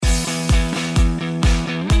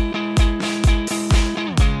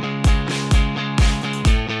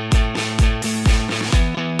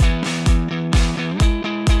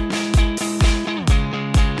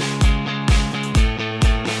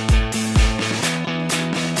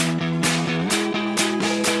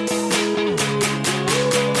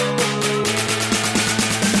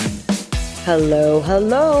Hello,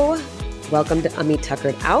 hello. Welcome to Ami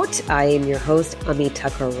Tuckered Out. I am your host, Ami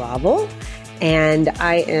Tucker Ravel, and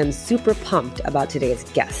I am super pumped about today's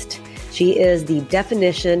guest. She is the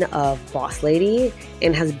definition of boss lady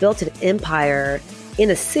and has built an empire in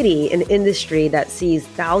a city, an industry that sees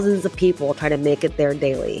thousands of people try to make it there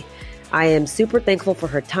daily. I am super thankful for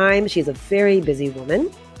her time. She's a very busy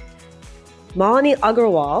woman. Malini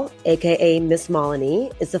Agarwal, aka Miss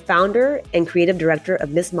Malini, is the founder and creative director of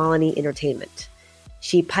Miss Malini Entertainment.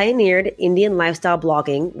 She pioneered Indian lifestyle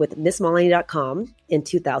blogging with MissMalini.com in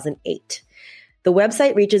 2008. The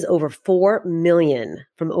website reaches over 4 million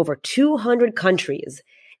from over 200 countries,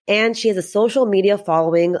 and she has a social media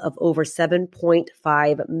following of over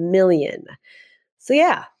 7.5 million. So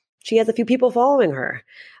yeah, she has a few people following her.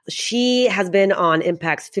 She has been on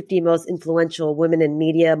Impact's 50 most influential women in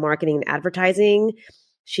media, marketing, and advertising.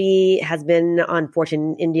 She has been on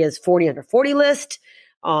Fortune India's 40 under 40 list,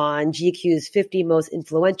 on GQ's 50 most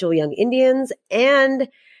influential young Indians, and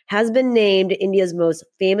has been named India's most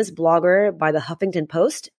famous blogger by the Huffington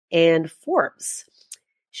Post and Forbes.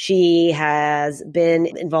 She has been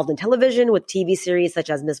involved in television with TV series such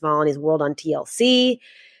as Miss Malini's World on TLC.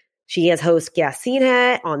 She has hosted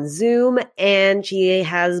Gassine on Zoom, and she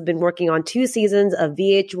has been working on 2 seasons of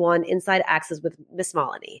VH1 Inside Access with Miss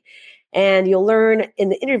Malini. And you'll learn in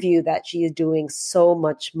the interview that she is doing so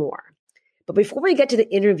much more. But before we get to the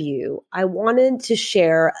interview, I wanted to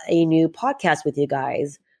share a new podcast with you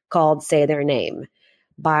guys called Say Their Name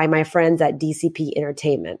by my friends at DCP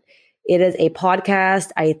Entertainment. It is a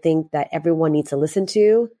podcast I think that everyone needs to listen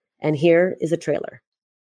to, and here is a trailer.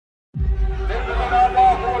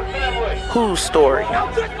 Whose story?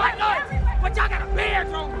 Y'all just like us, but y'all got a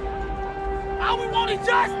bedroom. All we want is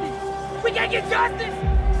justice. We can't get justice.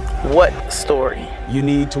 What story? You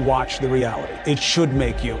need to watch the reality. It should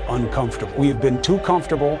make you uncomfortable. We have been too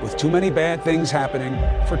comfortable with too many bad things happening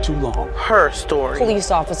for too long. Her story. Police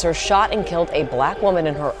officer shot and killed a black woman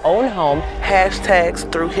in her own home. Hashtags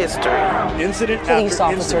through history. Incident Police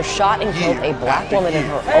after officer incident. shot and killed a black woman in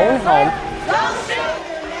her own home.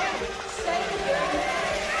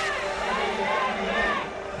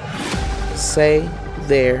 Say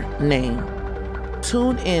Their Name.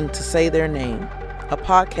 Tune in to Say Their Name, a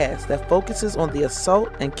podcast that focuses on the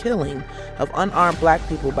assault and killing of unarmed black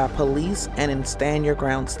people by police and in stand your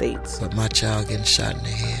ground states. But my child getting shot in the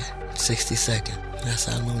head, 60 seconds. That's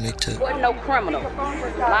how long they took. Wasn't no criminal.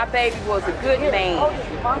 My baby was a good man,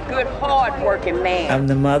 a good, hard-working man. I'm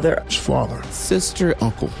the mother, Father, sister,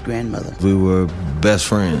 uncle, grandmother. We were best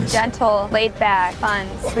friends. Gentle, laid back, fun,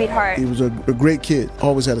 sweetheart. he was a great kid,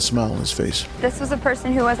 always had a smile on his face. This was a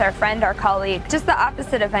person who was our friend, our colleague, just the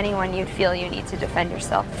opposite of anyone you'd feel you need to defend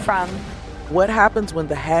yourself from. What happens when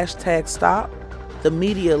the hashtags stop? The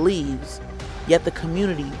media leaves, yet the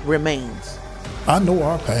community remains. I know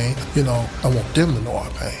our pain, I want them to know our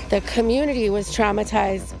pain. The community was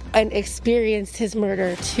traumatized and experienced his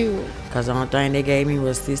murder too. Because the only thing they gave me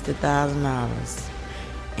was $60,000.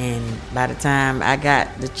 And by the time I got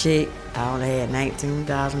the check, I only had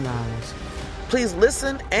 $19,000. Please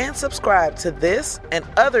listen and subscribe to this and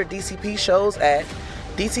other DCP shows at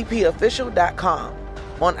dcpofficial.com,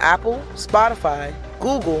 on Apple, Spotify,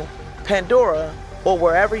 Google, Pandora, or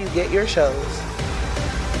wherever you get your shows.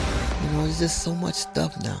 There's just so much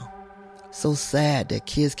stuff now. So sad that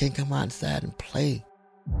kids can't come outside and play.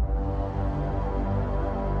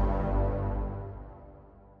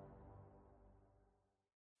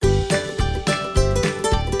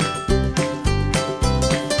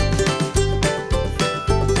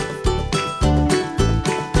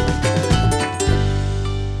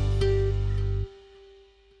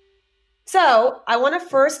 So I want to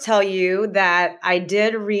first tell you that I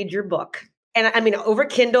did read your book. And I mean, over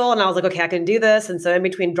Kindle, and I was like, okay, I can do this. And so in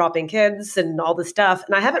between dropping kids and all this stuff,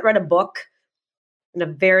 and I haven't read a book in a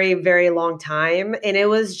very, very long time. And it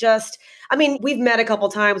was just, we've met a couple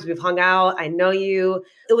times, we've hung out, I know you.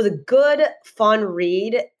 It was a good, fun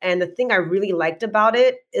read. And the thing I really liked about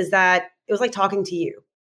it is that it was like talking to you.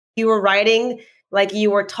 You were writing like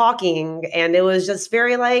you were talking, and it was just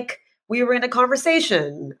very like we were in a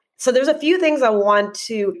conversation. So there's a few things that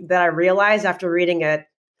I realized after reading it,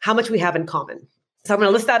 how much we have in common. So I'm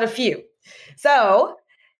going to list out a few. So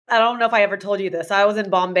I don't know if I ever told you this. I was in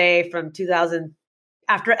Bombay from 2000,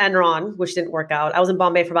 after Enron, which didn't work out. I was in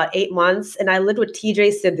Bombay for about 8 months, and I lived with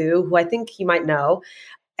TJ Sidhu, who I think you might know.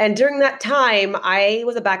 And during that time, I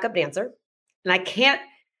was a backup dancer. And I can't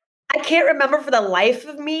remember for the life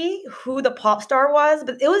of me who the pop star was,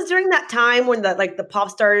 but it was during that time when the pop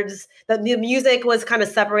stars, the music was kind of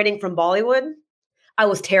separating from Bollywood. I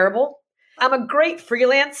was terrible. I'm a great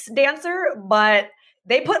freelance dancer, but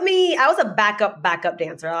They put me, I was a backup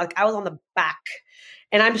dancer. I was on the back.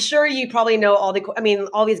 And I'm sure you probably know all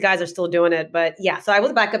these guys are still doing it. But yeah, so I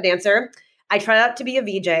was a backup dancer. I tried out to be a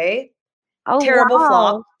VJ. Oh, terrible wow.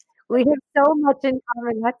 flop. We have so much in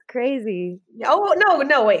common. That's crazy. Oh,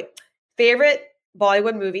 no, wait. Favorite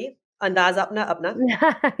Bollywood movie? Andaz Apna Apna.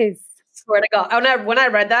 Nice. Swear to God. When I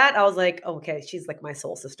read that, I was like, oh, okay, she's like my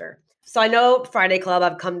soul sister. So I know Friday Club.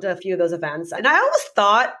 I've come to a few of those events. And I always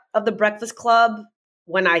thought of the Breakfast Club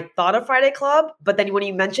when I thought of Friday Club. But then when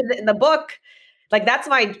you mentioned it in the book, like that's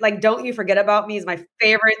my, like, Don't You Forget About Me is my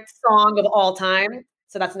favorite song of all time.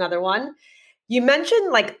 So that's another one. You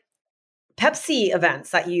mentioned like Pepsi events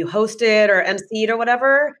that you hosted or emceed or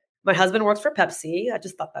whatever. My husband works for Pepsi. I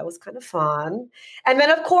just thought that was kind of fun. And then,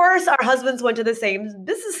 of course, our husbands went to the same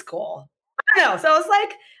business school. I don't know. So I was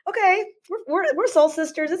like, okay, we're soul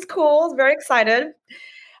sisters. It's cool. I was very excited.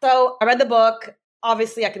 So I read the book.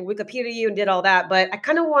 Obviously, I can Wikipedia you and did all that. But I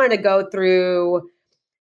kind of wanted to go through,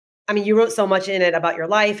 I mean, you wrote so much in it about your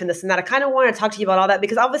life and this and that. I kind of want to talk to you about all that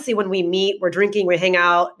because obviously when we meet, we're drinking, we hang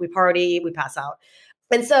out, we party, we pass out.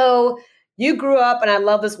 And so you grew up, and I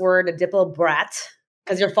love this word, a diplo brat,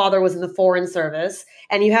 because your father was in the foreign service,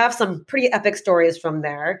 and you have some pretty epic stories from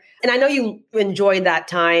there. And I know you enjoyed that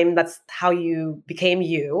time. That's how you became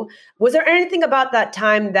you. Was there anything about that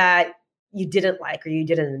time that you didn't like or you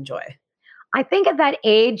didn't enjoy? I think at that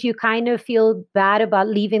age, you kind of feel bad about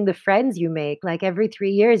leaving the friends you make. Like every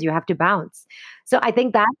 3 years, you have to bounce. So I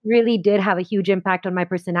think that really did have a huge impact on my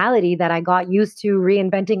personality, that I got used to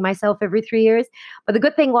reinventing myself every 3 years. But the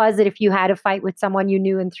good thing was that if you had a fight with someone you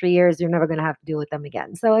knew in 3 years, you're never going to have to deal with them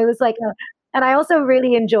again. So it was like, and I also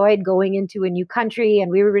really enjoyed going into a new country,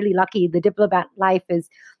 and we were really lucky. The diplomat life is,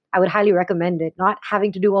 I would highly recommend it. Not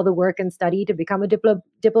having to do all the work and study to become a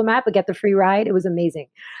diplomat, but get the free ride. It was amazing.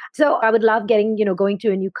 So I would love going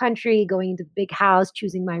to a new country, going into the big house,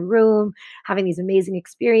 choosing my room, having these amazing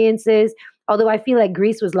experiences. Although I feel like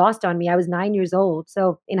Greece was lost on me. I was 9 years old.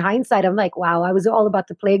 So in hindsight, I'm like, wow, I was all about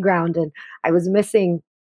the playground and I was missing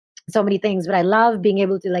so many things, but I love being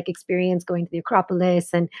able to like experience going to the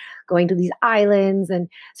Acropolis and going to these islands. And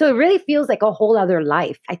so it really feels like a whole other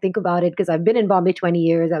life. I think about it because I've been in Bombay 20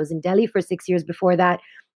 years. I was in Delhi for 6 years before that.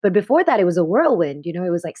 But before that, it was a whirlwind. It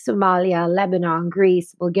was like Somalia, Lebanon,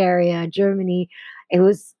 Greece, Bulgaria, Germany. It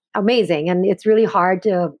was amazing. And it's really hard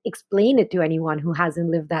to explain it to anyone who hasn't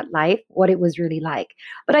lived that life, what it was really like.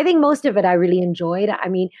 But I think most of it I really enjoyed. I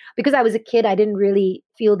mean, because I was a kid, I didn't really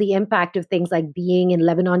feel the impact of things like being in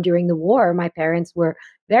Lebanon during the war. My parents were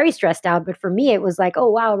very stressed out. But for me, it was like, oh,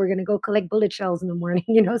 wow, we're going to go collect bullet shells in the morning,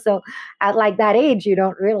 So at like that age, you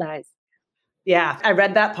don't realize. Yeah, I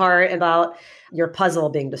read that part about your puzzle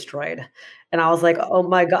being destroyed. And I was like, oh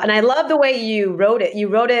my God. And I love the way you wrote it. You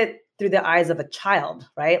wrote it through the eyes of a child,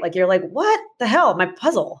 right? Like you're like, what the hell? My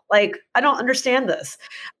puzzle. Like, I don't understand this.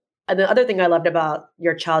 And the other thing I loved about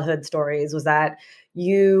your childhood stories was that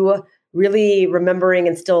you really remembering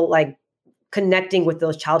and still like connecting with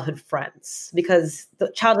those childhood friends, because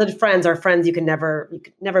the childhood friends are friends you could never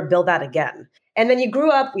build that again. And then you grew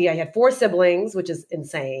up, I had 4 siblings, which is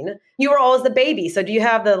insane. You were always the baby. So do you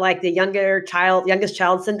have the youngest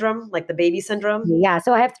child syndrome, like the baby syndrome? Yeah.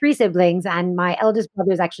 So I have 3 siblings, and my eldest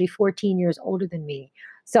brother is actually 14 years older than me.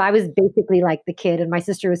 So I was basically like the kid, and my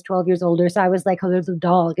sister was 12 years older. So I was like her little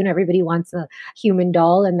doll. Everybody wants a human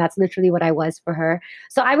doll, and that's literally what I was for her.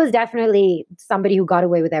 So I was definitely somebody who got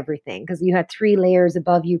away with everything because you had 3 layers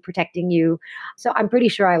above you protecting you. So I'm pretty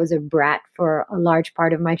sure I was a brat for a large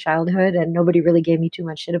part of my childhood, and nobody really gave me too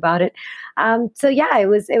much shit about it. So yeah, it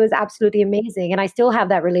was absolutely amazing. And I still have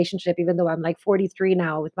that relationship, even though I'm like 43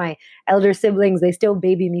 now with my elder siblings. They still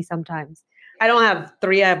baby me sometimes. I don't have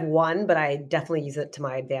 3, I have 1, but I definitely use it to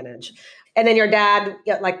my advantage. And then your dad,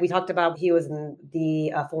 like we talked about, he was in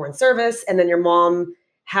the foreign service. And then your mom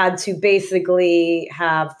had to basically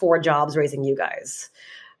have 4 jobs raising you guys.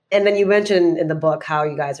 And then you mentioned in the book how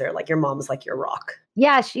you guys are like, your mom's like your rock.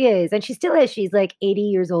 Yeah, she is. And she still is. She's like 80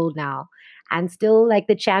 years old now. And still like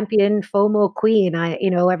the champion FOMO queen.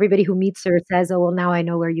 Everybody who meets her says, oh, well, now I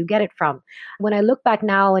know where you get it from. When I look back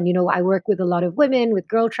now and, I work with a lot of women with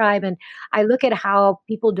Girl Tribe, and I look at how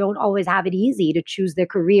people don't always have it easy to choose their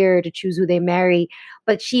career, to choose who they marry.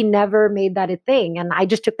 But she never made that a thing. And I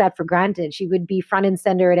just took that for granted. She would be front and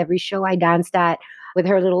center at every show I danced at with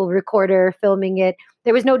her little recorder filming it.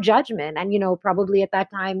 There was no judgment. And, probably at that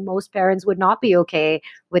time, most parents would not be okay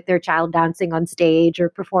with their child dancing on stage or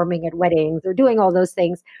performing at weddings or doing all those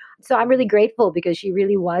things. So I'm really grateful because she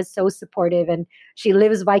really was so supportive, and she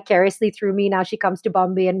lives vicariously through me. Now she comes to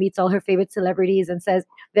Bombay and meets all her favorite celebrities and says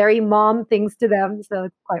very mom things to them. So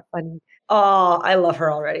it's quite funny. Oh, I love her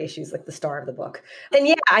already. She's like the star of the book. And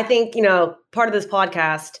yeah, I think, part of this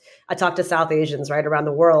podcast, I talk to South Asians right around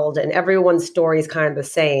the world, and everyone's story is kind of the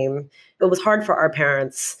same. It was hard for our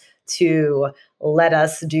parents to let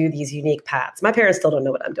us do these unique paths. My parents still don't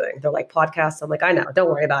know what I'm doing. They're like, podcasts. I'm like, I know, don't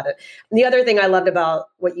worry about it. And the other thing I loved about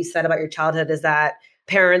what you said about your childhood is that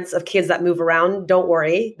parents of kids that move around, don't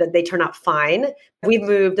worry, that they turn out fine. We've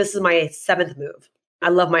moved. This is my 7th move. I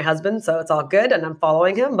love my husband, so it's all good, and I'm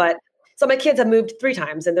following him. But so my kids have moved 3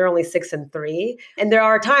 times, and they're only 6 and 3. And there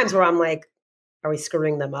are times where I'm like, are we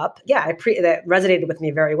screwing them up? Yeah, that resonated with me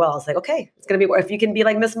very well. It's like, okay, it's going to be, if you can be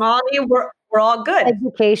like Miss Molly, we're all good.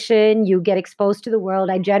 Education, you get exposed to the world.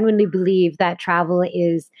 I genuinely believe that travel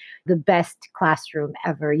is the best classroom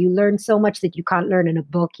ever. You learn so much that you can't learn in a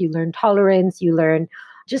book. You learn tolerance, you learn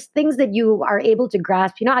just things that you are able to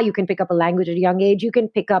grasp. You know how you can pick up a language at a young age? You can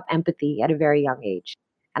pick up empathy at a very young age.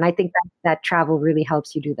 And I think that travel really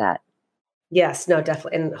helps you do that. Yes, no,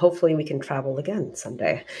 definitely. And hopefully we can travel again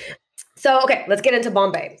someday. So, okay, let's get into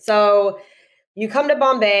Bombay. So you come to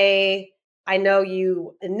Bombay. I know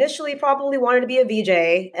you initially probably wanted to be a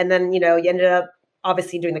VJ, and then, you ended up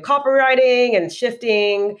obviously doing the copywriting and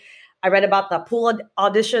shifting. I read about the pool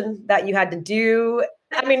audition that you had to do.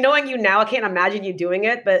 I mean, knowing you now, I can't imagine you doing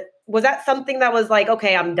it, but was that something that was like,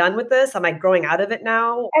 okay, I'm done with this? Am I growing out of it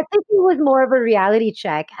now? I think it was more of a reality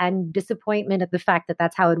check and disappointment at the fact that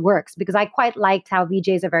that's how it works, because I quite liked how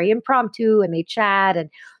VJs are very impromptu and they chat and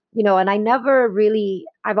and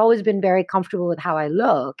I've always been very comfortable with how I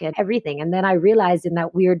look and everything. And then I realized in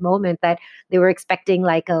that weird moment that they were expecting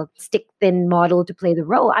like a stick thin model to play the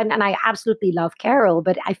role. And I absolutely love Carol,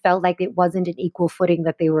 but I felt like it wasn't an equal footing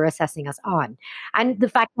that they were assessing us on. And the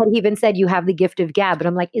fact that he even said, you have the gift of gab, but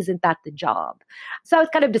I'm like, isn't that the job? So I was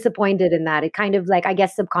kind of disappointed in that. It kind of like, I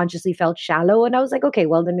guess subconsciously felt shallow. And I was like, okay,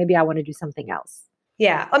 well, then maybe I want to do something else.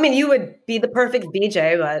 Yeah. I mean, you would be the perfect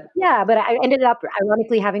VJ, but... Yeah, but I ended up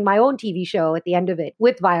ironically having my own TV show at the end of it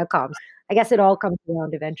with Viacom. I guess it all comes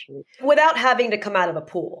around eventually. Without having to come out of a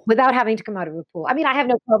pool. Without having to come out of a pool. I mean, I have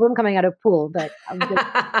no problem coming out of a pool, but... but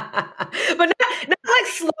not like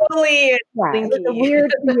slowly. Yeah, it's a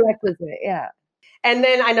weird prerequisite, yeah. And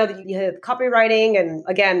then I know that you had copywriting. And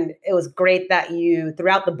again, it was great that you,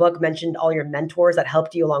 throughout the book, mentioned all your mentors that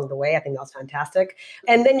helped you along the way. I think that was fantastic.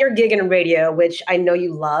 And then your gig in radio, which I know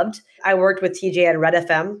you loved. I worked with TJ at Red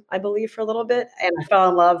FM, I believe, for a little bit. And I fell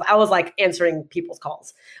in love. I was like answering people's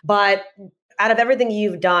calls. But out of everything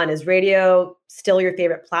you've done, is radio still your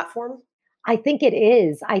favorite platform? I think it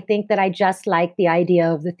is. I think that I just like the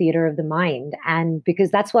idea of the theater of the mind. And because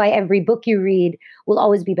that's why every book you read will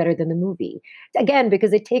always be better than the movie. Again,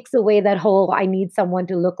 because it takes away that whole, I need someone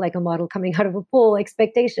to look like a model coming out of a pool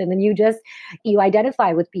expectation. And you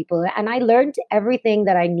identify with people. And I learned everything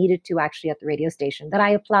that I needed to actually at the radio station that I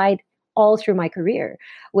applied all through my career,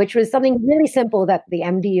 which was something really simple that the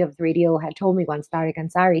MD of radio had told me once, Tariq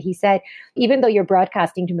Ansari. He said, even though you're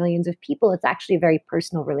broadcasting to millions of people, it's actually a very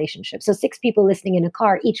personal relationship. So 6 people listening in a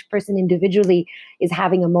car, each person individually is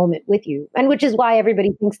having a moment with you. And which is why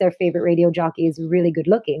everybody thinks their favorite radio jockey is really good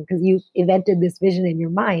looking, because you invented this vision in your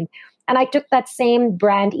mind. And I took that same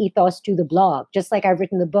brand ethos to the blog. Just like I've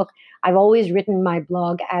written the book, I've always written my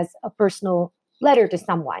blog as a personal letter to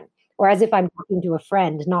someone, or as if I'm talking to a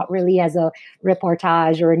friend, not really as a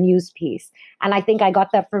reportage or a news piece. And I think I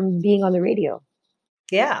got that from being on the radio.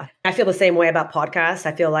 Yeah. I feel the same way about podcasts.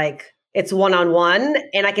 I feel like it's one-on-one,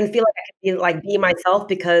 and I can feel like I can be myself,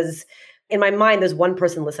 because in my mind, there's one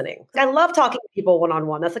person listening. I love talking to people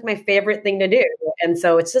one-on-one. That's like my favorite thing to do. And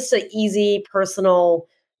so it's just an easy, personal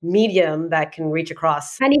medium that can reach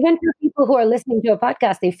across. And even for people who are listening to a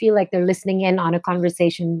podcast, they feel like they're listening in on a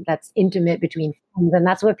conversation that's intimate between friends. And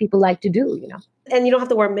that's what people like to do, And you don't have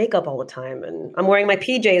to wear makeup all the time. And I'm wearing my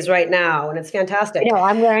PJs right now, and it's fantastic.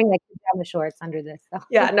 I'm wearing like pajama shorts under this. So.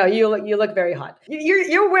 Yeah, no, you look very hot.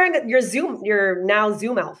 You're wearing your now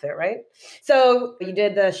Zoom outfit, right? So you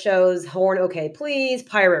did the shows Horn OK Please,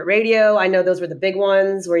 Pirate Radio. I know those were the big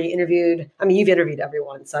ones where you interviewed. I mean, you've interviewed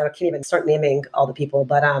everyone, so I can't even start naming all the people.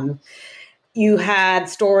 But you had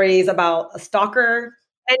stories about a stalker.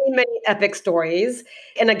 Many epic stories.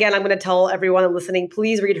 And again, I'm going to tell everyone listening,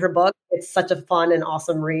 please read her book. It's such a fun and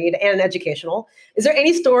awesome read and educational. Is there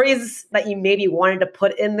any stories that you maybe wanted to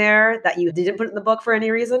put in there that you didn't put in the book for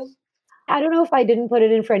any reason? I don't know if I didn't put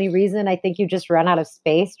it in for any reason. I think you just run out of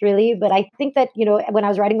space, really. But I think that, when I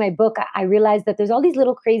was writing my book, I realized that there's all these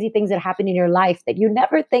little crazy things that happen in your life that you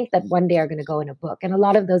never think that one day are going to go in a book. And a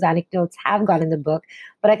lot of those anecdotes have gone in the book.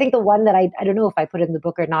 But I think the one that I don't know if I put in the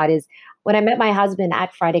book or not is when I met my husband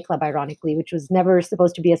at Friday Club, ironically, which was never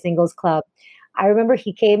supposed to be a singles club. I remember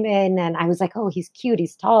he came in and I was like, oh, he's cute,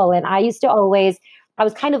 he's tall. And I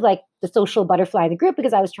was kind of like the social butterfly in the group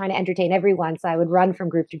because I was trying to entertain everyone. So I would run from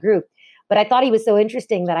group to group. But I thought he was so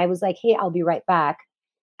interesting that I was like, hey, I'll be right back.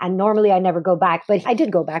 And normally I never go back, but I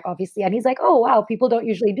did go back, obviously. And he's like, oh, wow, people don't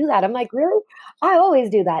usually do that. I'm like, really? I always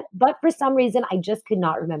do that. But for some reason, I just could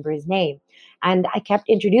not remember his name. And I kept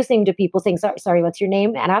introducing him to people saying, sorry, what's your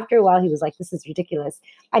name? And after a while, he was like, this is ridiculous.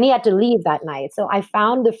 And he had to leave that night. So I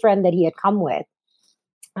found the friend that he had come with.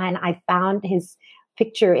 And I found his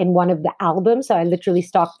picture in one of the albums. So I literally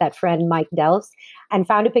stalked that friend, Mike Delfs, and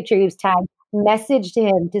found a picture. He was tagged, messaged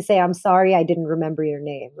him to say, I'm sorry, I didn't remember your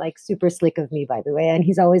name. Like, super slick of me, by the way. And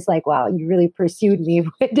he's always like, wow, you really pursued me,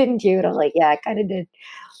 didn't you? And I'm like, yeah, I kind of did.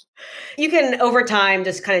 You can, over time,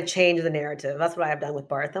 just kind of change the narrative. That's what I have done with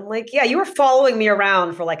Barth. I'm like, yeah, you were following me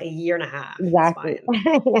around for like a year and a half. Exactly.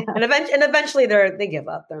 Yeah. And eventually they give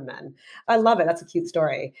up. They're men. I love it. That's a cute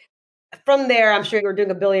story. From there, I'm sure you were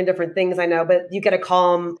doing a billion different things, I know, but you get a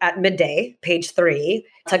column at Midday, page 3,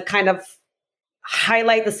 to kind of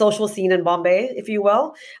highlight the social scene in Bombay, if you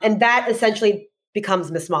will. And that essentially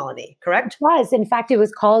becomes Miss Malini, correct? It was. In fact, it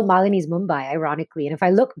was called Malini's Mumbai, ironically. And if I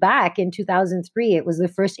look back in 2003, it was the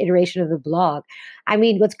first iteration of the blog. I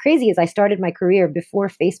mean, what's crazy is I started my career before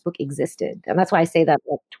Facebook existed. And that's why I say that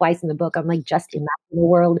like twice in the book. I'm like, just imagine a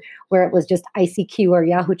world where it was just ICQ or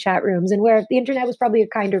Yahoo chat rooms and where the internet was probably a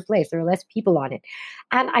kinder place. There were less people on it.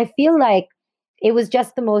 And I feel like it was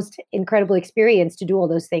just the most incredible experience to do all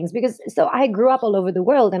those things because so I grew up all over the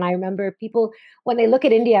world. And I remember people, when they look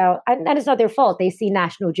at India, and it's not their fault, they see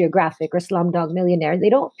National Geographic or Slumdog Millionaire, they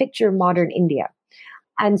don't picture modern India.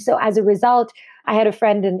 And so as a result, I had a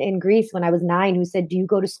friend in Greece when I was 9 who said, do you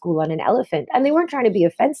go to school on an elephant? And they weren't trying to be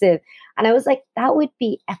offensive. And I was like, that would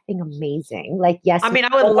be effing amazing. Like, yes. I mean,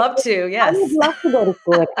 I would love to, yes. I would love to go to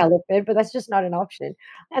school on elephant, but that's just not an option.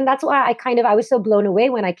 And that's why I was so blown away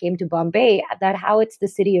when I came to Bombay that how it's the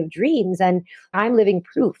city of dreams. And I'm living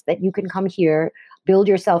proof that you can come here, build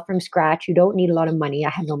yourself from scratch. You don't need a lot of money. I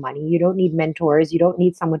had no money. You don't need mentors. You don't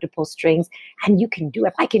need someone to pull strings. And you can do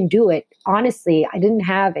it. I can do it. Honestly, I didn't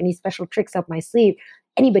have any special tricks up my sleeve.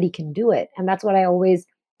 Anybody can do it. And that's what I always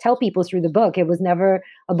tell people through the book. It was never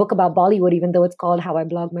a book about Bollywood, even though it's called How I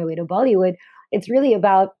Blogged My Way to Bollywood. It's really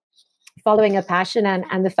about following a passion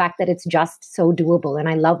and the fact that it's just so doable. And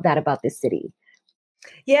I love that about this city.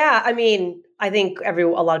 Yeah, I mean, I think a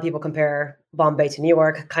lot of people compare Bombay to New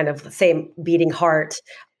York, kind of the same beating heart.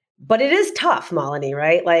 But it is tough, Malini,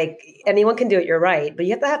 right? Like anyone can do it, you're right. But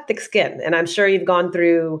you have to have thick skin. And I'm sure you've gone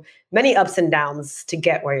through many ups and downs to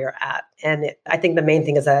get where you're at. And I think the main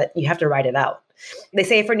thing is that you have to ride it out. They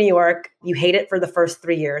say for New York, you hate it for the first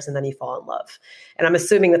 3 years and then you fall in love. And I'm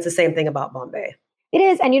assuming that's the same thing about Bombay. It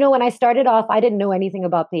is. And, when I started off, I didn't know anything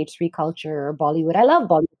about page 3 culture or Bollywood. I love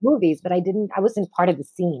Bollywood movies, but I wasn't part of the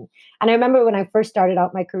scene. And I remember when I first started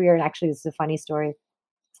out my career, and actually this is a funny story.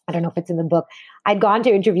 I don't know if it's in the book. I'd gone to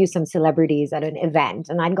interview some celebrities at an event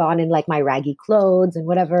and I'd gone in like my raggy clothes and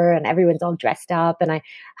whatever, and everyone's all dressed up. And I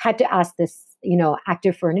had to ask this,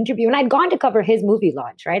 actor for an interview, and I'd gone to cover his movie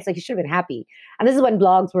launch, right? It's like, he should have been happy. And this is when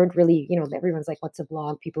blogs weren't really, everyone's like, what's a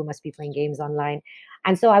blog? People must be playing games online.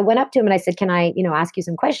 And so I went up to him and I said, can I, ask you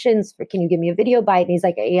some questions? Can you give me a video bite? And he's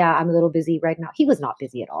like, yeah, I'm a little busy right now. He was not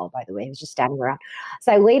busy at all, by the way. He was just standing around.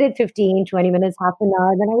 So I waited 15, 20 minutes, half an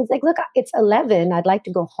hour. And then I was like, look, it's 11. I'd like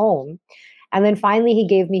to go home. And then finally he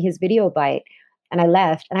gave me his video bite. And I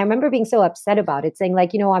left. And I remember being so upset about it, saying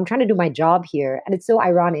like, I'm trying to do my job here. And it's so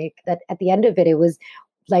ironic that at the end of it, it was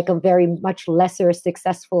like a very much lesser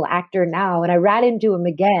successful actor now. And I ran into him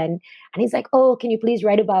again. And he's like, oh, can you please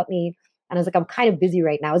write about me? And I was like, I'm kind of busy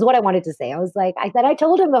right now, is what I wanted to say. I was like, I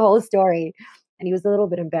told him the whole story. And he was a little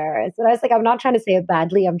bit embarrassed. But I was like, I'm not trying to say it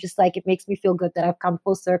badly. I'm just like, it makes me feel good that I've come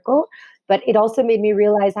full circle. But it also made me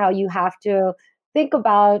realize how you have to think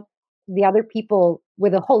about the other people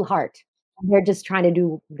with a whole heart. They're just trying to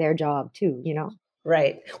do their job too,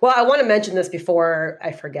 Right. Well, I want to mention this before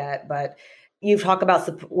I forget, but you've talked about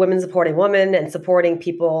women supporting women and supporting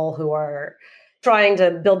people who are trying to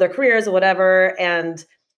build their careers or whatever. And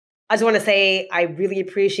I just want to say, I really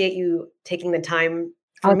appreciate you taking the time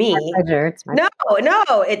for me. It's my pleasure.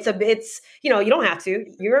 No, it's, you don't have to.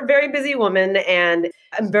 You're a very busy woman and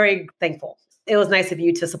I'm very thankful. It was nice of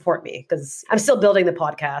you to support me because I'm still building the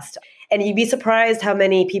podcast. And you'd be surprised how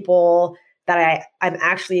many people that I'm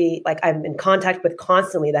actually I'm in contact with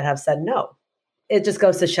constantly that have said no. It just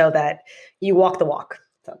goes to show that you walk the walk.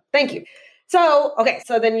 So thank you. So, okay.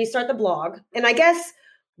 So then you start the blog. And I guess,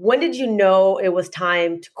 when did you know it was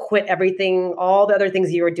time to quit everything, all the other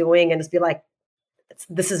things you were doing and just be like,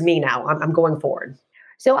 this is me now. I'm going forward.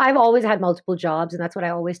 So I've always had multiple jobs. And that's what I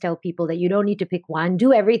always tell people, that you don't need to pick one.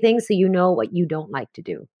 Do everything so you know what you don't like to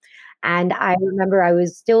do. And I remember I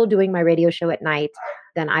was still doing my radio show at night.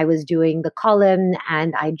 Then I was doing the column,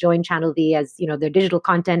 and I joined Channel V as, their digital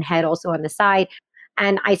content head also on the side.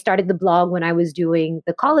 And I started the blog when I was doing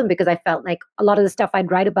the column, because I felt like a lot of the stuff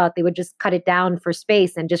I'd write about, they would just cut it down for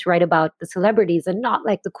space and just write about the celebrities and not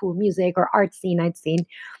like the cool music or art scene I'd seen.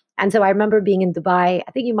 And so I remember being in Dubai.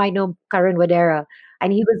 I think you might know Karan Wadera.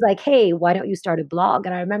 And he was like, hey, why don't you start a blog?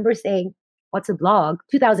 And I remember saying, what's a blog?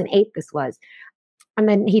 2008 this was. And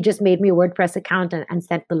then he just made me a WordPress account and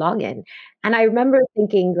sent the login. And I remember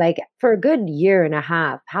thinking, like, for a good year and a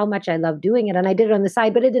half, how much I loved doing it. And I did it on the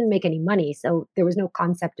side, but it didn't make any money. So there was no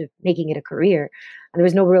concept of making it a career. And there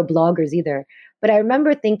was no real bloggers either. But I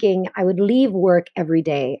remember thinking I would leave work every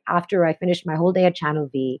day after I finished my whole day at Channel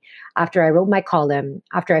V, after I wrote my column,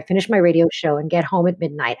 after I finished my radio show, and get home at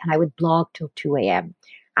midnight. And I would blog till 2 a.m.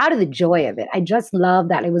 out of the joy of it. I just love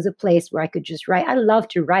that it was a place where I could just write. I love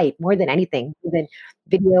to write more than anything, even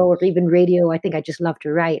video or even radio. I think I just love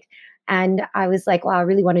to write. And I was like, wow, I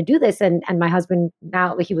really want to do this. And my husband,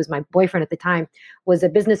 now he was my boyfriend at the time, was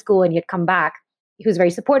at business school, and he had come back. He was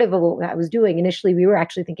very supportive of what I was doing. Initially, we were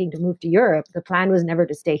actually thinking to move to Europe. The plan was never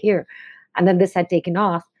to stay here. And then this had taken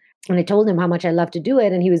off. And I told him how much I love to do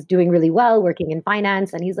it. And he was doing really well, working in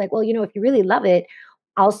finance. And he's like, well, if you really love it,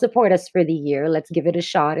 I'll support us for the year. Let's give it a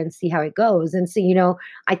shot and see how it goes. And so,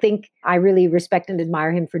 I think I really respect and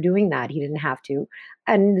admire him for doing that. He didn't have to.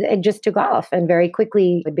 And it just took off. And very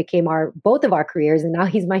quickly, it became both of our careers. And now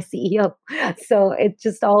he's my CEO. So it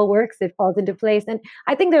just all works. It falls into place. And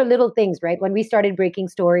I think there are little things, right? When we started breaking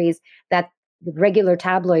stories that the regular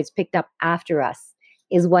tabloids picked up after us,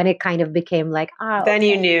 is when it kind of became like, then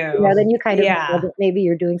you knew. Then you kind of know that maybe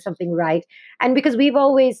you're doing something right. And because we've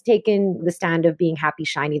always taken the stand of being happy,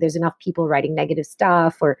 shiny, there's enough people writing negative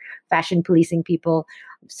stuff or fashion policing people.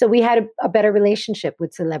 So we had a better relationship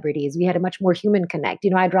with celebrities. We had a much more human connect.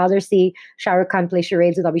 I'd rather see Shah Rukh Khan play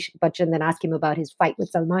charades with Abhishek Bachchan than ask him about his fight with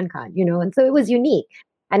Salman Khan, and so it was unique.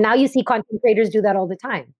 And now you see content creators do that all the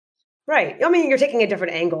time. Right. I mean, you're taking a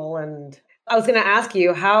different angle. And I was going to ask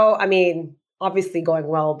you obviously going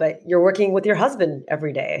well, but you're working with your husband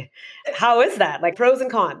every day. How is that? Like, pros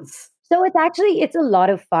and cons? So it's a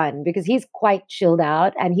lot of fun, because he's quite chilled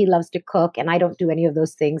out and he loves to cook, and I don't do any of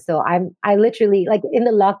those things. So I literally, like, in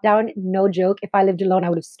the lockdown, no joke, if I lived alone, I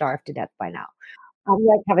would have starved to death by now. I'm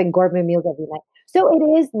like having gourmet meals every night. So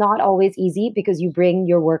it is not always easy, because you bring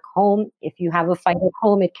your work home. If you have a fight at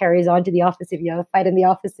home, it carries on to the office. If you have a fight in the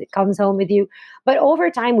office, it comes home with you. But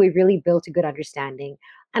over time, we've really built a good understanding.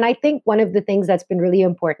 And I think one of the things that's been really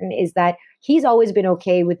important is that he's always been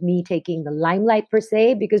okay with me taking the limelight, per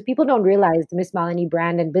se, because people don't realize the Miss Malini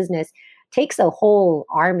brand and business takes a whole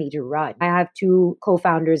army to run. I have two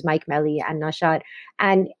co-founders, Mike Melly and Nashad,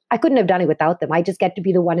 and I couldn't have done it without them. I just get to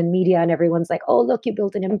be the one in media, and everyone's like, oh, look, you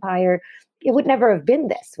built an empire. It would never have been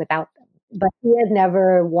this without them. But he has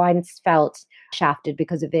never once felt shafted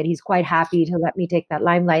because of it. He's quite happy to let me take that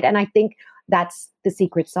limelight. And I think that's the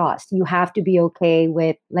secret sauce. You have to be okay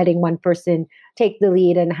with letting one person take the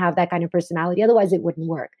lead and have that kind of personality. Otherwise, it wouldn't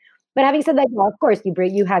work. But having said that, of course,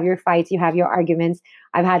 you have your fights, you have your arguments.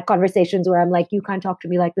 I've had conversations where I'm like, you can't talk to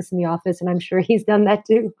me like this in the office. And I'm sure he's done that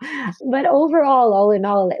too. But overall, all in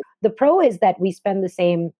all, the pro is that we spend the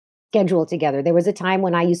same schedule together. There was a time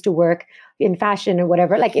when I used to work in fashion or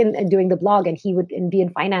whatever, like in doing the blog, and he would be in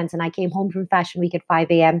finance. And I came home from Fashion Week at 5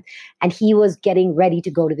 a.m. and he was getting ready to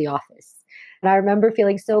go to the office. And I remember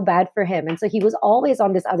feeling so bad for him. And so he was always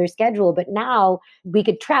on this other schedule, but now we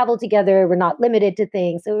could travel together. We're not limited to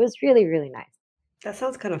things. So it was really, really nice. That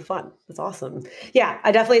sounds kind of fun. That's awesome. Yeah,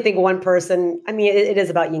 I definitely think one person, it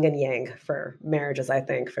is about yin and yang for marriages, I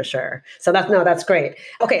think, for sure. So that's great.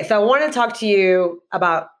 Okay, so I want to talk to you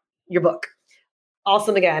about your book.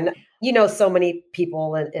 Awesome again. So many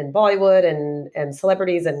people in Bollywood and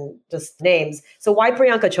celebrities and just names. So why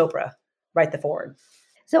Priyanka Chopra? Write the forward.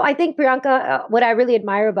 So I think Priyanka, what I really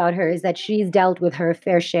admire about her is that she's dealt with her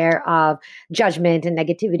fair share of judgment and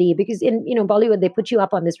negativity, because in Bollywood, they put you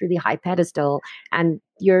up on this really high pedestal and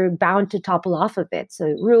you're bound to topple off of it.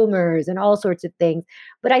 So rumors and all sorts of things.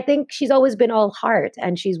 But I think she's always been all heart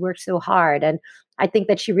and she's worked so hard. And I think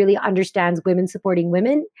that she really understands women supporting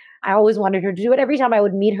women. I always wanted her to do it. Every time I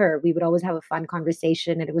would meet her, we would always have a fun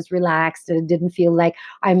conversation and it was relaxed and it didn't feel like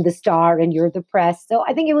I'm the star and you're the press. So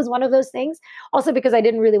I think it was one of those things. Also because I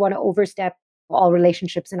didn't really want to overstep all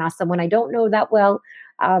relationships and ask someone I don't know that well.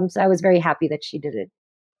 So I was very happy that she did it.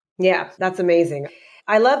 Yeah, that's amazing.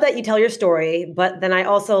 I love that you tell your story, but then I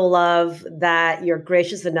also love that you're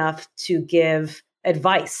gracious enough to give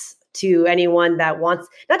advice to anyone that wants,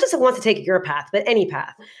 not just wants to take your path, but any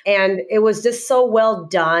path. And it was just so well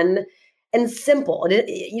done and simple.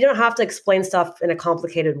 You don't have to explain stuff in a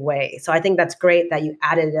complicated way. So I think that's great that you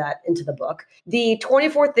added that into the book. The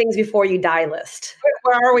 24 things before you die list.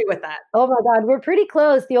 Where are we with that? Oh my God, we're pretty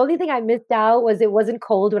close. The only thing I missed out was it wasn't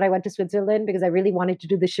cold when I went to Switzerland because I really wanted to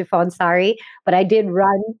do the chiffon sari, but I did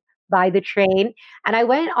run by the train. And I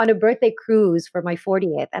went on a birthday cruise for my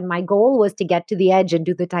 40th. And my goal was to get to the edge and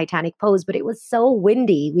do the Titanic pose, but it was so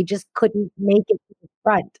windy. We just couldn't make it to the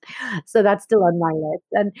front. So that's still on my list.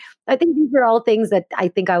 And I think these are all things that I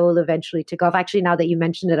think I will eventually tick off. Actually, now that you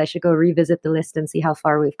mentioned it, I should go revisit the list and see how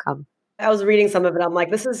far we've come. I was reading some of it. I'm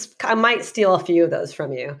like, I might steal a few of those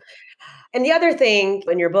from you. And the other thing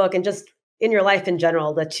in your book and just in your life in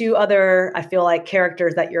general, the two other, I feel like,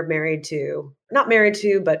 characters that you're not married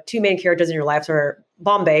to, but two main characters in your life are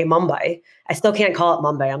Mumbai. I still can't call it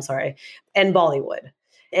Mumbai, I'm sorry, and Bollywood.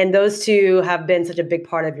 And those two have been such a big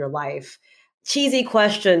part of your life. Cheesy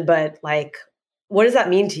question, but like, what does that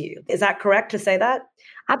mean to you? Is that correct to say that?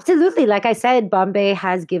 Absolutely. Like I said, Bombay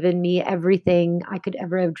has given me everything I could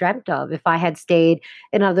ever have dreamt of. If I had stayed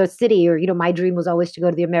in another city or, my dream was always to go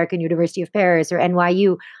to the American University of Paris or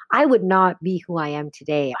NYU, I would not be who I am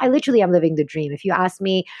today. I literally am living the dream. If you ask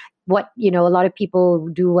me what, a lot of people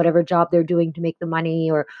do whatever job they're doing to make the money,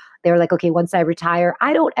 or they're like, okay, once I retire,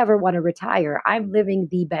 I don't ever want to retire. I'm living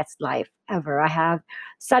the best life ever. I have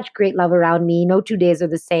such great love around me. No 2 days are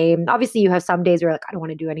the same. Obviously, you have some days where like, I don't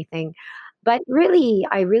want to do anything. But really,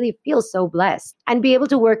 I really feel so blessed, and be able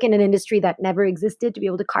to work in an industry that never existed, to be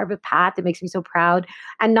able to carve a path that makes me so proud,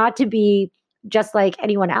 and not to be just like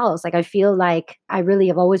anyone else. Like, I feel like I really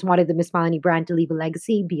have always wanted the Miss Malini brand to leave a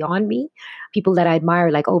legacy beyond me. People that I admire,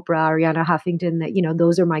 like Oprah, Ariana Huffington, that,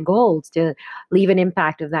 those are my goals, to leave an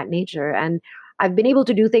impact of that nature. And I've been able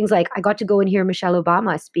to do things like I got to go and hear Michelle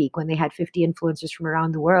Obama speak when they had 50 influencers from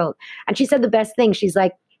around the world. And she said the best thing. She's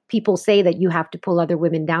like, people say that you have to pull other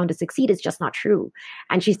women down to succeed. It's just not true.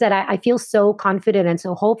 And she said, I feel so confident and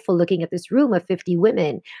so hopeful looking at this room of 50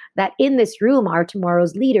 women, that in this room are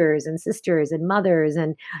tomorrow's leaders and sisters and mothers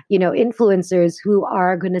and, influencers who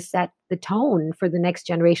are going to set the tone for the next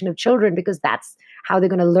generation of children, because that's how they're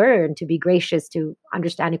going to learn to be gracious, to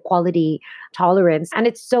understand equality, tolerance. And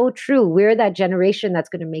it's so true. We're that generation that's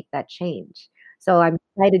going to make that change. So I'm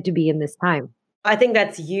excited to be in this time. I think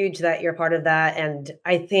that's huge that you're part of that. And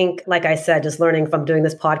I think, like I said, just learning from doing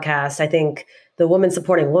this podcast, I think the woman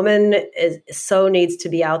supporting woman needs to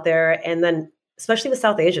be out there. And then especially with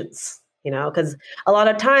South Asians, because a lot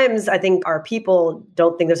of times I think our people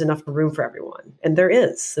don't think there's enough room for everyone. And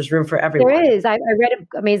there's room for everyone. There is. I read an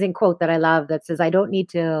amazing quote that I love that says, I don't need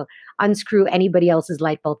to unscrew anybody else's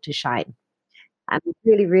light bulb to shine. I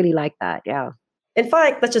really, really like that. Yeah. In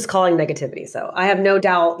fact, that's just calling negativity. So I have no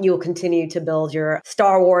doubt you will continue to build your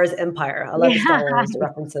Star Wars empire. I love the Star Wars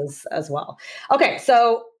references as well. Okay,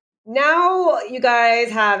 so now you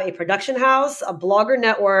guys have a production house, a blogger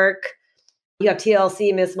network. You have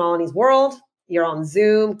TLC, Miss Malini's World. You're on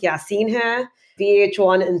Zoom, Kya Scene Hai,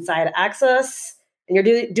 VH1 Inside Access, and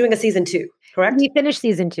you're doing a season 2. Correct? We finished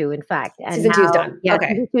season 2, in fact. And season 2 is done. Yeah, okay.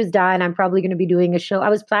 Season 2 is done. I'm probably going to be doing a show. I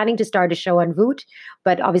was planning to start a show on Voot,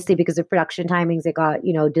 but obviously because of production timings, it got,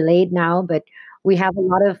 delayed now. But we have a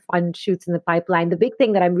lot of fun shoots in the pipeline. The big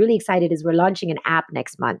thing that I'm really excited is we're launching an app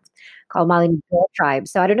next month called Malini Girl Tribe.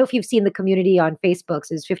 So I don't know if you've seen the community on Facebook.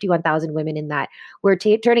 So there's 51,000 women in that. We're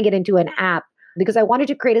turning it into an app, because I wanted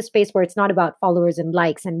to create a space where it's not about followers and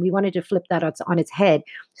likes. And we wanted to flip that on its head.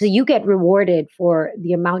 So you get rewarded for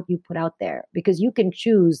the amount you put out there, because you can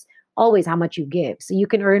choose always how much you give. So you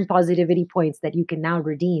can earn positivity points that you can now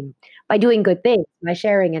redeem by doing good things, by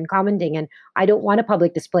sharing and commenting. And I don't want a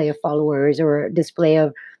public display of followers or display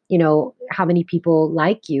of, how many people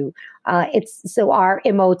like you. So our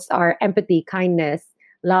emotes are empathy, kindness,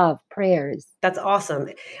 love, prayers. That's awesome.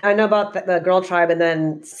 I know about the Girl Tribe, and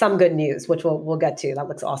then some good news, which we'll get to. That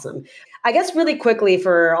looks awesome. I guess really quickly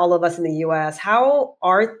for all of us in the US, how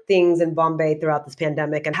are things in Bombay throughout this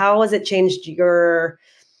pandemic, and how has it changed your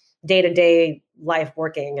day-to-day life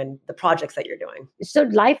working and the projects that you're doing? So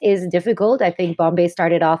life is difficult. I think Bombay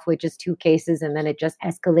started off with just 2 cases and then it just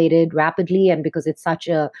escalated rapidly. And because it's such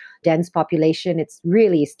a dense population, it's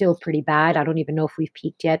really still pretty bad. I don't even know if we've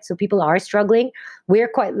peaked yet. So people are struggling. We're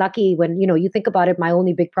quite lucky when, you think about it. My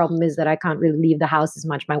only big problem is that I can't really leave the house as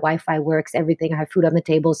much. My Wi-Fi works, everything. I have food on the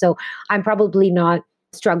table. So I'm probably not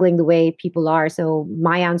struggling the way people are. So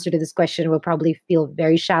my answer to this question will probably feel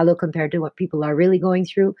very shallow compared to what people are really going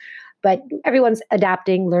through. but everyone's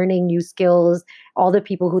adapting, learning new skills. All the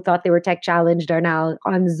people who thought they were tech challenged are now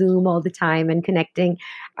on Zoom all the time and connecting.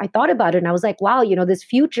 I thought about it and I was like, wow, this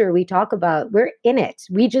future we talk about, we're in it.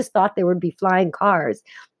 We just thought there would be flying cars.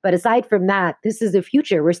 But aside from that, this is the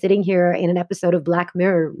future. We're sitting here in an episode of Black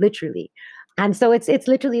Mirror, literally. And so it's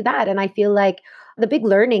literally that. And I feel like the big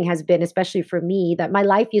learning has been, especially for me, that my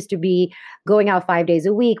life used to be going out 5 days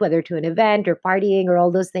a week, whether to an event or partying or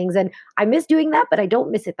all those things. And I miss doing that, but I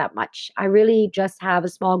don't miss it that much. I really just have a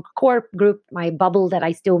small core group, my bubble that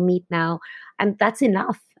I still meet now. And that's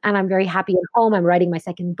enough. And I'm very happy at home. I'm writing my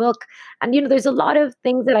second book. And, there's a lot of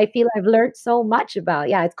things that I feel I've learned so much about.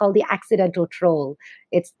 Yeah, it's called The Accidental Troll.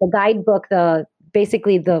 It's the guidebook,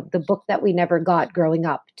 basically the book that we never got growing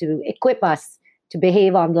up to equip us to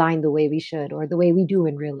behave online the way we should or the way we do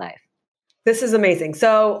in real life. This is amazing.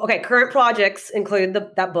 So, okay, current projects include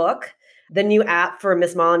that book, the new app for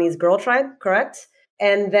Miss Malini's Girl Tribe, correct?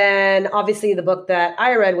 And then obviously the book that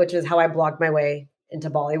I read, which is How I Blogged My Way into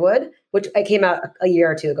Bollywood, which I came out a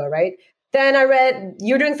year or two ago, right? Then I read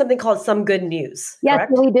you're doing something called Some Good News. Yes,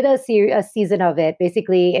 so we did a season of it,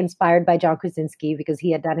 basically inspired by John Krasinski because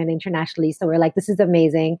he had done it internationally. So we're like, this is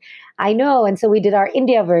amazing. I know. And so we did our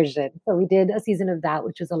India version. So we did a season of that,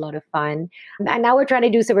 which was a lot of fun. And now we're trying to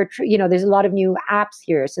do, so there's a lot of new apps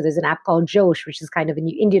here. So there's an app called Josh, which is kind of a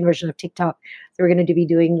new Indian version of TikTok. So we're going to be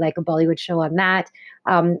doing like a Bollywood show on that.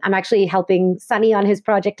 I'm actually helping Sunny on his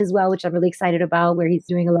project as well, which I'm really excited about, where he's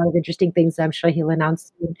doing a lot of interesting things I'm sure he'll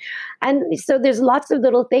announce soon. And so there's lots of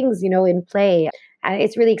little things, in play. And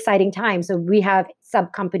it's really exciting time. So we have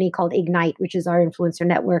sub company called Ignite, which is our influencer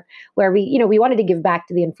network, where we wanted to give back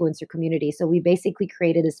to the influencer community. So we basically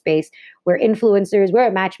created a space where we're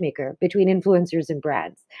a matchmaker between influencers and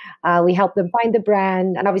brands. We help them find the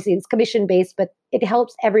brand, and obviously it's commission based, but it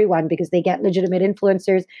helps everyone because they get legitimate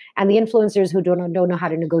influencers, and the influencers who don't know how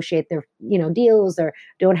to negotiate their deals or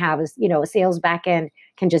don't have a sales back end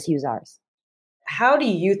can just use ours. How do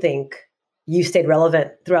you think you stayed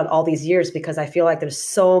relevant throughout all these years? Because I feel like there's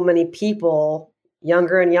so many people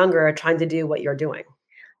younger and younger trying to do what you're doing.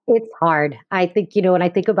 It's hard. I think, when I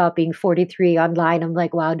think about being 43 online, I'm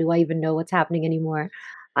like, wow, do I even know what's happening anymore?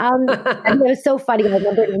 And it was so funny. I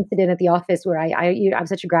remember an incident at the office where I'm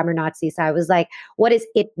such a grammar Nazi. So I was like, what is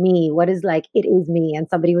it me? What is like, it is me? And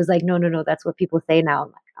somebody was like, no, that's what people say now. I'm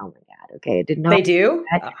like, oh my God. Okay. I didn't know. They do?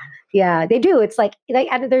 Yeah, they do. It's like,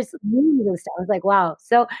 and there's memes and stuff. I was like, wow.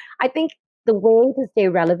 So I think the way to stay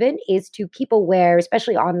relevant is to keep aware,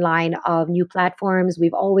 especially online, of new platforms.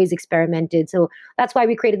 We've always experimented. So that's why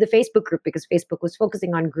we created the Facebook group, because Facebook was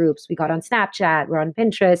focusing on groups. We got on Snapchat, we're on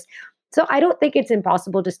Pinterest. So I don't think it's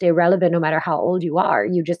impossible to stay relevant no matter how old you are.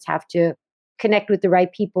 You just have to connect with the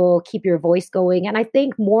right people, keep your voice going. And I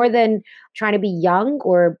think more than trying to be young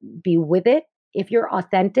or be with it, if you're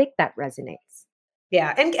authentic, that resonates.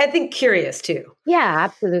 Yeah. And I think curious too. Yeah,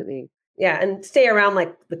 absolutely. Yeah, and stay around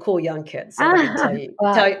like the cool young kids. So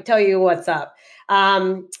tell you what's up.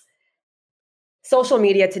 Social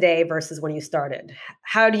media today versus when you started.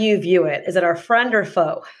 How do you view it? Is it our friend or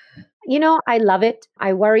foe? I love it.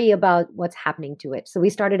 I worry about what's happening to it. So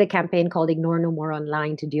we started a campaign called Ignore No More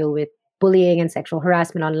Online to deal with bullying and sexual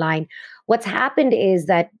harassment online. What's happened is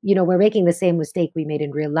that, we're making the same mistake we made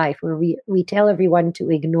in real life, where we tell everyone to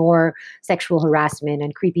ignore sexual harassment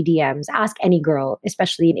and creepy DMs. Ask any girl,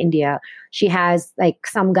 especially in India. She has like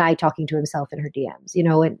some guy talking to himself in her DMs,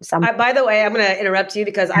 and some. By the way, I'm going to interrupt you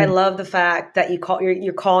because I love the fact that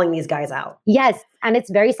you're calling these guys out. Yes. And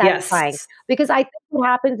it's very satisfying because I think what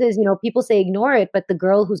happens is, people say ignore it, but the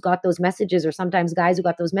girl who's got those messages, or sometimes guys who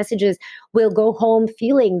got those messages, will go home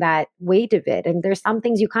feeling that weight of it. And there's some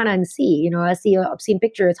things you kind of unsee. I see an obscene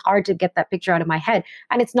picture. It's hard to get that picture out of my head,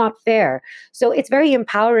 and it's not fair. So it's very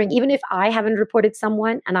empowering. Even if I haven't reported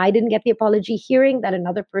someone and I didn't get the apology, hearing that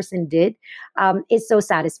another person did is so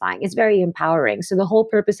satisfying. It's very empowering. So the whole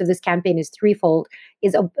purpose of this campaign is threefold: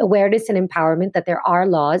 is awareness and empowerment that there are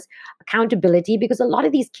laws, accountability, because a lot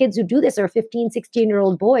of these kids who do this are 15,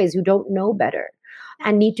 16-year-old boys who don't know better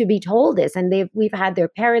and need to be told this. And we've had their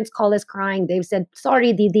parents call us crying. They've said,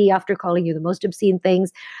 sorry, Didi, after calling you the most obscene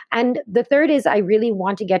things. And the third is I really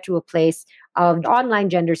want to get to a place of online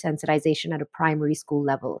gender sensitization at a primary school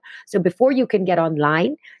level. So before you can get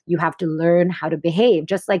online, you have to learn how to behave,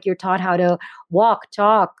 just like you're taught how to walk,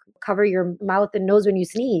 talk, cover your mouth and nose when you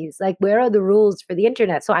sneeze. Like, where are the rules for the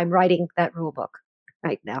internet? So I'm writing that rule book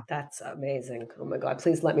right now. That's amazing. Oh my God,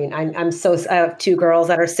 please let me. I have two girls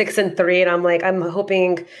that are 6 and 3, and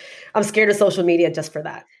I'm scared of social media just for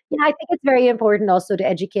that. I think it's very important also to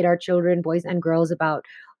educate our children, boys and girls, about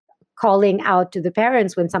calling out to the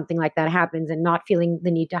parents when something like that happens and not feeling the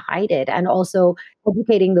need to hide it. And also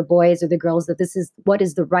educating the boys or the girls that this is what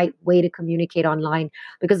is the right way to communicate online,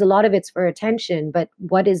 because a lot of it's for attention, but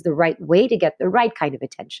what is the right way to get the right kind of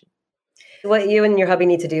attention? What you and your hubby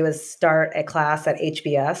need to do is start a class at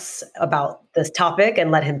HBS about this topic and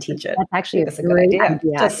let him teach it. That's actually a good idea.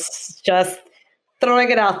 Just throwing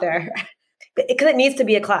it out there, because it needs to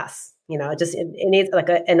be a class. It needs like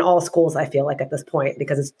in all schools, I feel like at this point,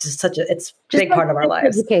 because it's just it's a big part of our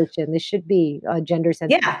lives. Education. This should be gender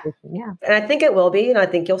sensitive. Yeah. And I think it will be, and I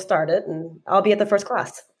think you'll start it, and I'll be at the first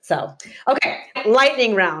class. So, okay.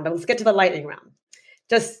 Lightning round. Let's get to the lightning round.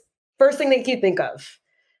 Just first thing that you think of.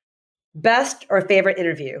 Best or favorite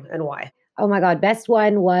interview and why? Oh my God. Best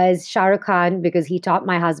one was Shah Rukh Khan, because he taught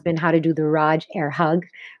my husband how to do the Raj air hug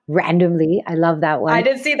randomly. I love that one. I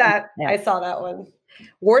did see that. Yeah. I saw that one.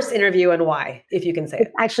 Worst interview and why, if you can say it.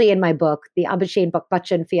 It's actually in my book, the Abhishek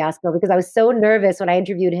Bachchan fiasco, because I was so nervous when I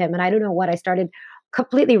interviewed him, and I don't know what, I started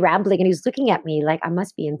completely rambling, and he was looking at me like I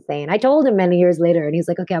must be insane. I told him many years later, and he's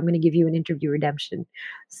like, okay, I'm going to give you an interview redemption.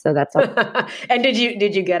 So that's all. And did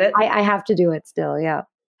you get it? I have to do it still. Yeah.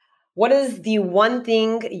 What is the one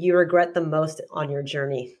thing you regret the most on your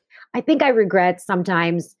journey? I think I regret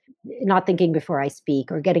sometimes not thinking before I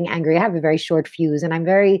speak or getting angry. I have a very short fuse, and I'm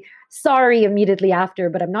very sorry immediately after,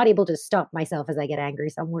 but I'm not able to stop myself as I get angry.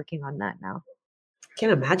 So I'm working on that now.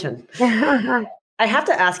 Can't imagine. I have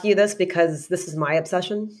to ask you this because this is my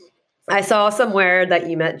obsession. I saw somewhere that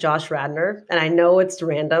you met Josh Radnor, and I know it's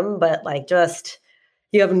random, but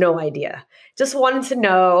you have no idea. Just wanted to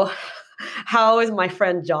know, how is my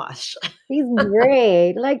friend Josh? He's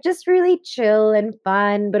great. Just really chill and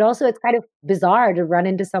fun, but also it's kind of bizarre to run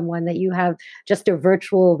into someone that you have just a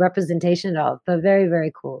virtual representation of, but very,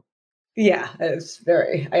 very cool. Yeah, it's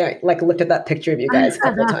very, I looked at that picture of you guys a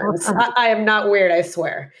couple of times. I am not weird, I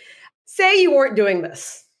swear. Say you weren't doing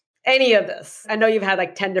this, any of this. I know you've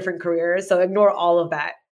had 10 different careers, so ignore all of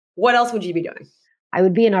that. What else would you be doing? I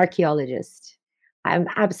would be an archaeologist. I'm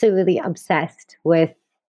absolutely obsessed with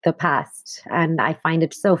the past, and I find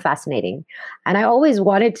it so fascinating. And I always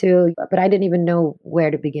wanted to, but I didn't even know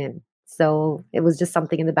where to begin. So it was just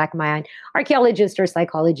something in the back of my mind. Archaeologist or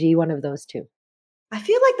psychology, one of those two. I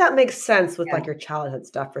feel like that makes sense with your childhood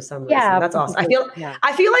stuff for some reason. Yeah, that's awesome.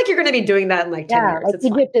 I feel like you're going to be doing that in 10 years.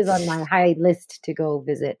 Egypt is on my high list to go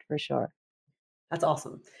visit for sure. That's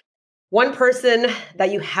awesome. One person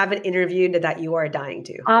that you haven't interviewed that you are dying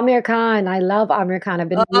to. Amir Khan. I love Amir Khan. I've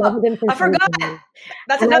been in love with him since I forgot.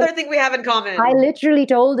 That's another thing we have in common. I literally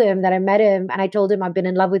told him that I met him, and I told him I've been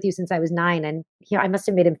in love with you since I was 9. And I must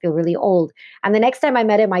have made him feel really old. And the next time I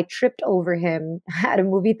met him, I tripped over him at a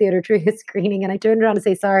movie theater during his screening, and I turned around to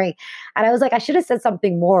say sorry. And I was like, I should have said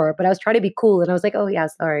something more, but I was trying to be cool. And I was like, oh yeah,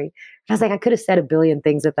 sorry. And I was like, I could have said a billion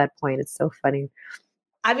things at that point. It's so funny.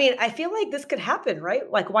 I mean, I feel like this could happen, right?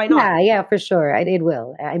 Why not? Yeah, for sure. It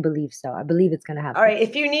will. I believe so. I believe it's going to happen. All right.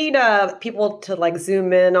 If you need people to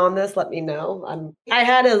zoom in on this, let me know. I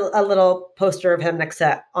had a little poster of him next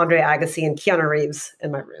to Andre Agassi and Keanu Reeves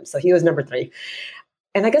in my room. So he was number 3.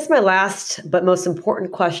 And I guess my last but most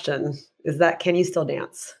important question is that, can you still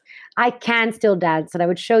dance? I can still dance, and I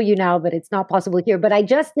would show you now, but it's not possible here. But I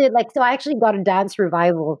just did so I actually got a dance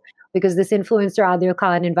revival because this influencer, Adil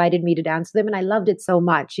Khan, invited me to dance with him, and I loved it so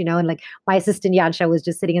much, and my assistant Yansha was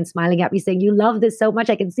just sitting and smiling at me saying, you love this so much.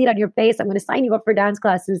 I can see it on your face. I'm going to sign you up for dance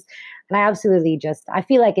classes. And I absolutely I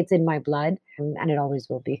feel like it's in my blood, and it always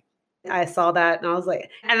will be. I saw that and I was like,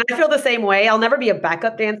 and I feel the same way. I'll never be a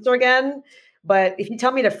backup dancer again. But if you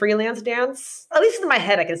tell me to freelance dance, at least in my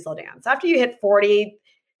head, I can still dance. After you hit 40,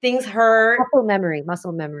 things hurt.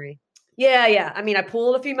 Muscle memory. Yeah. I mean, I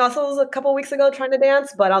pulled a few muscles a couple of weeks ago trying to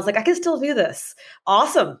dance, but I was like, I can still do this.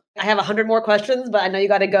 Awesome. I have 100 more questions, but I know you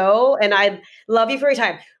got to go. And I love you for your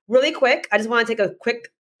time. Really quick, I just want to take a quick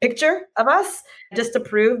picture of us just to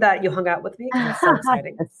prove that you hung out with me. It's so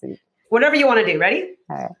exciting. Whatever you want to do. Ready?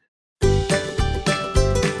 All right.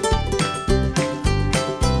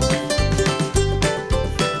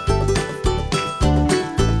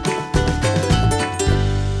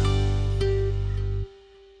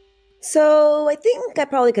 So I think I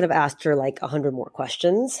probably could have asked her 100 more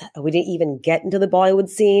questions. We didn't even get into the Bollywood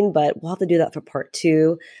scene, but we'll have to do that for part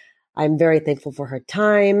 2. I'm very thankful for her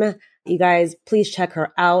time. You guys, please check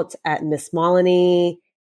her out at Miss Malini,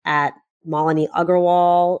 at Malini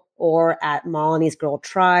Agarwal, or at Malini's Girl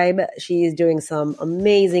Tribe. She's doing some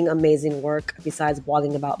amazing, amazing work besides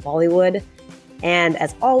blogging about Bollywood. And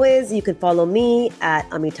as always, you can follow me at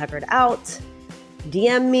Ami Tuckered Out.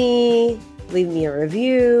 DM me. Leave me a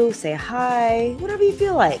review, say hi, whatever you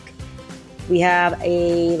feel like. We have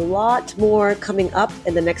a lot more coming up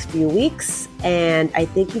in the next few weeks, and I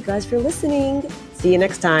thank you guys for listening. See you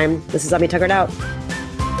next time. This is Ami Tuckered out.